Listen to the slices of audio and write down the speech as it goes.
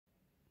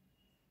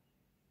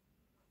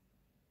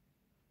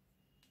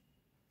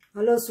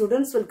Hello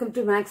students, welcome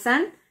to Max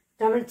and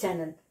Tamil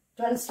channel.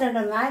 12th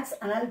standard Max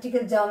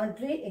Analytical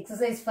Geometry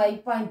exercise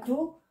 5.2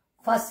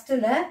 first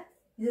la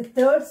இது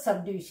third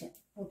subdivision.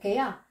 Okay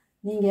ya?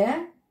 நீங்க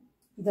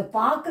இத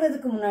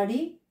பார்க்கிறதுக்கு முன்னாடி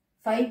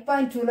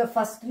 5.2 ல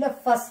first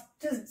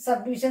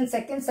subdivision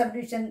second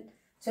subdivision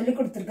சொல்லி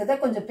கொடுத்திருக்கத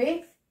கொஞ்சம் போய்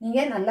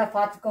நீங்க நல்லா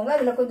பாத்துக்கோங்க.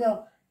 அதுல கொஞ்சம்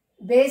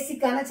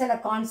பேசிக்கான சில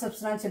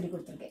கான்செப்ட்ஸ்லாம் சொல்லி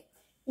கொடுத்திருக்கேன்.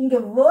 இங்க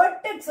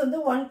vertex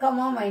வந்து 1,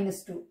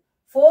 -2,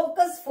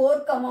 focus 4,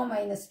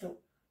 -2.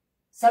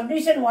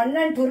 Subdivision 1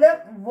 and 2 ல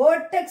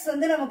vertex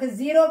வந்து நமக்கு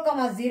 0,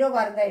 0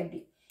 வரதா எப்படி?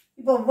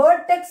 இப்போ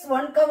vertex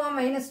 1,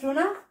 -2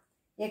 னா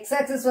x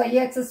axis y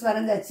axis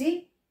வரைஞ்சாச்சு.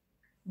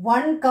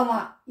 1,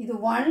 இது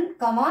 1,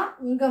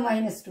 இங்க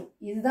 -2.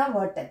 இதுதான்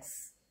vertex.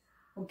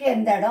 ஓகே,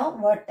 இந்த இடம்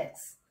vertex.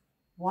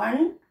 1,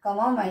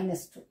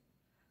 -2.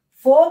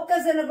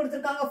 focus என்ன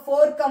கொடுத்திருக்காங்க?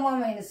 4,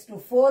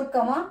 -2.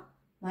 4,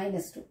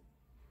 -2.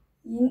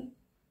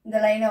 இந்த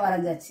லைனை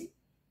வரைஞ்சாச்சு.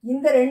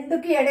 இந்த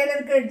ரெண்டுக்கு இடையில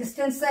இருக்கிற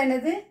டிஸ்டன்ஸ் தான்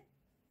என்னது?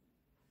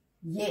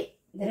 A.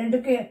 இந்த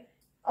ரெண்டுக்கு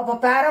அப்ப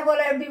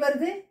பாராபோலா எப்படி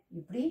வருது?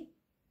 இப்படி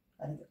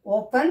வருது.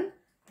 Open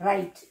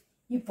right.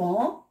 இப்போ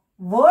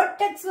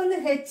vertex வந்து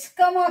h,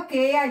 k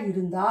ஆ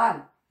இருந்தால்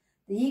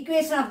the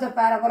equation of the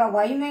parabola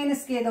y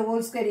minus k the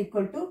whole square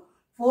equal to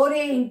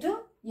 4a into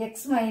x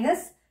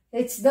minus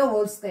h the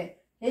whole square.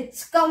 h,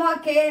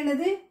 k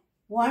என்னது?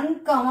 1,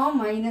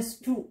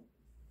 -2.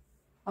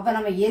 அப்ப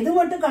நம்ம எது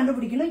மட்டும்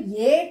கண்டுபிடிக்கணும்?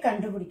 a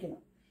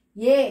கண்டுபிடிக்கணும்.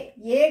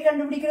 a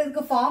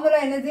கண்டுபிடிக்கிறதுக்கு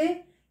ஃபார்முலா என்னது?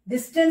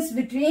 Distance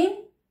between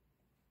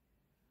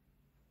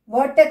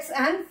vertex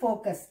and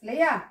focus.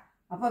 இல்லையா?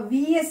 அப்ப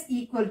Vs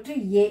equal to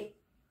A.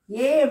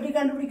 A எப்படி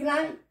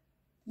கண்டுபிடிக்கலாம்?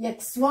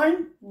 x1,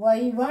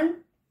 y1,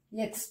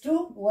 x2,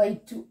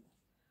 y2.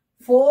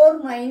 4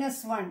 minus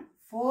 1.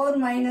 4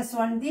 minus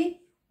 1 the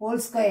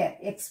whole square.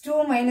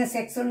 x2 minus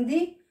x1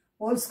 the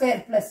whole square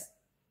plus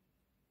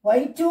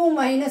y2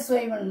 minus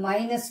y1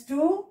 minus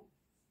 2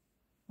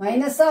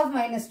 minus of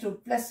minus 2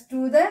 plus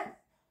 2 the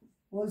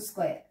whole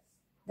square.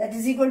 That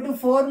is equal to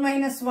 4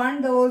 minus 1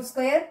 the whole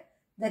square.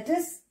 That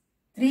is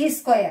 3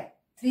 square.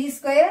 3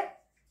 square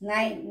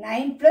 9.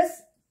 9 plus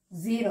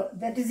 0.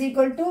 That is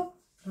equal to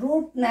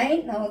 √9.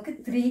 நமக்கு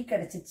 3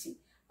 கிடைச்சிச்சு.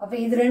 அப்ப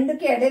இது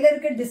ரெண்டுக்கு இடையில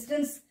இருக்க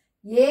distance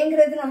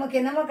ஏங்கிறது நமக்கு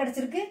என்னமா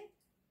கிடைச்சிருக்கு?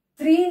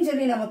 3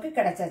 சொல்லி நமக்கு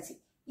கிடைச்சாச்சு.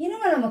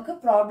 இனிமே நமக்கு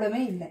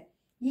ப்ராப்ளமே இல்லை.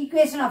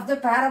 ஈக்குவேஷன் ஆஃப்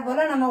த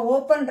பாராபோலா நம்ம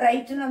ஓபன்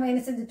ரைட் நம்ம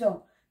என்ன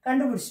செஞ்சிட்டோம்?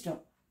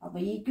 கண்டுபிடிச்சிட்டோம். அப்ப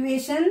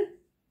equation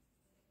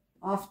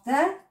of the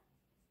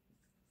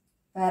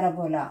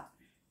parabola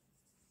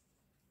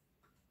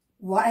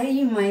y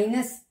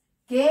minus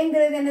k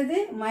ங்கிறது என்னது?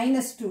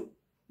 -2.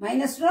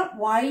 -2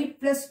 y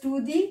plus 2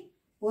 the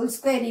whole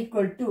square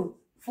equal to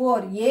 4.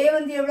 a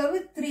வந்து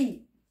எவ்வளவு? 3.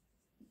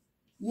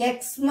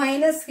 x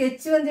minus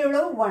h வந்து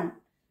எவ்வளவு? 1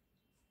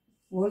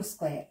 whole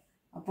square.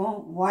 அப்போ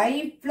y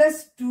plus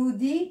 2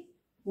 the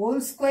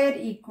whole square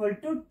equal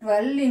to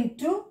 12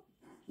 into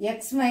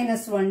x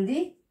minus 1 the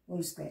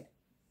whole square.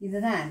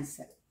 இதுதான்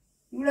answer.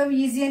 இவ்வளவு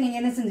ஈஸியா நீங்க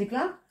என்ன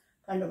செஞ்சுக்கலாம்?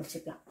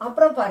 கண்டுபிடிச்சிக்கலாம்.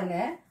 அப்புறம் பாருங்க,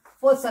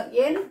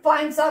 n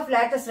points of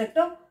lattice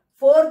rectum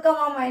 4,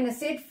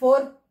 -8,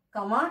 4,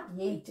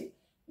 8.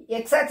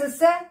 x axis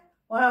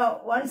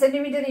 1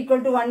 cm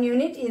equal to 1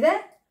 unit. இத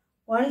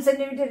 1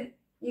 cm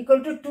equal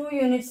to 2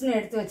 units னு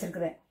எடுத்து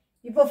வச்சிருக்கிறேன்.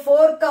 இப்போ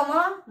 4,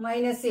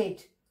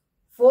 -8.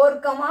 4,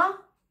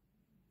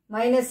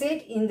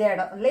 -8 இந்த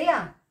இடம் இல்லையா?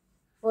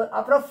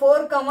 அப்புறம்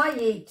 4,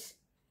 8.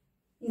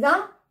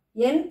 இதான்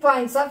n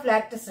points of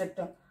lattice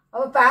rectum.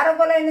 அப்ப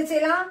பாராபோலா என்ன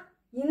செய்யலாம்?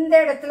 இந்த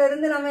இடத்துல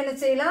இருந்து நம்ம என்ன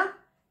செய்யலாம்?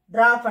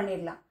 டிரா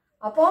பண்ணிடலாம்.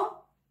 அப்போ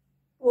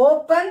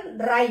ஓபன்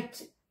ரைட்.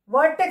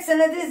 vertex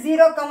என்னது?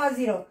 0,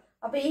 0.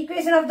 அப்ப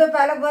equation of the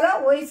parabola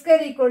y²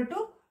 equal to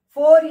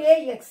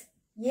 4ax.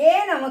 a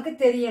நமக்கு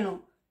தெரியணும்.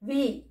 v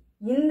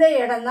இந்த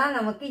இடம் தான்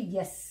நமக்கு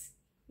s.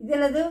 இது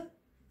என்னது?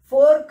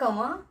 4,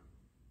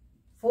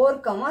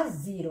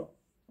 0.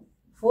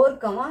 4,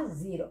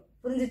 0.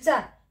 புரிஞ்சுச்சா?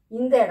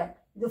 இந்த இடம்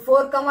இது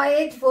 4,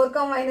 8, 4,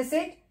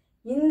 -8.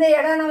 இந்த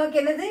இடம் நமக்கு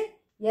என்னது?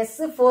 S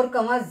 4,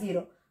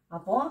 0.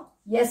 அப்போ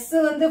S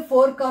வந்து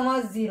 4,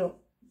 0.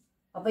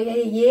 அப்ப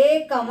A,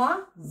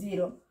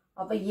 0.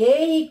 அப்ப A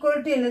equal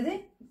to என்னது?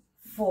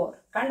 4.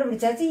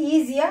 கண்டுபிடிச்சாச்சு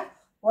ஈஸியா.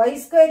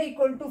 y²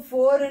 equal to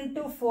 4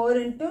 into 4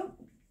 into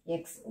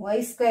x.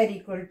 y²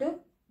 equal to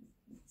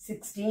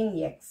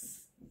 16x.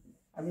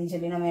 அப்படின்னு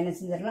சொல்லி நம்ம என்ன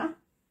செஞ்சிடலாம்?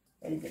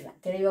 எழுதிடலாம்.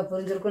 தெளிவா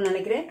புரிஞ்சிருக்கும்னு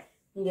நினைக்கிறேன்.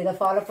 நீங்க இதை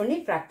ஃபாலோ பண்ணி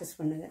ப்ராக்டிஸ்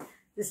பண்ணுங்க.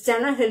 This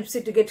channel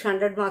helps to get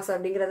 100 marks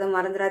அப்படிங்கிறத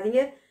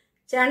மறந்துடாதீங்க.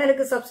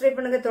 சேனலுக்கு சப்ஸ்கிரைப்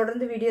பண்ணுங்க.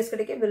 தொடர்ந்து வீடியோஸ்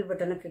கிடைக்க பெல்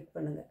பட்டனை கிளிக்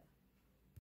பண்ணுங்க.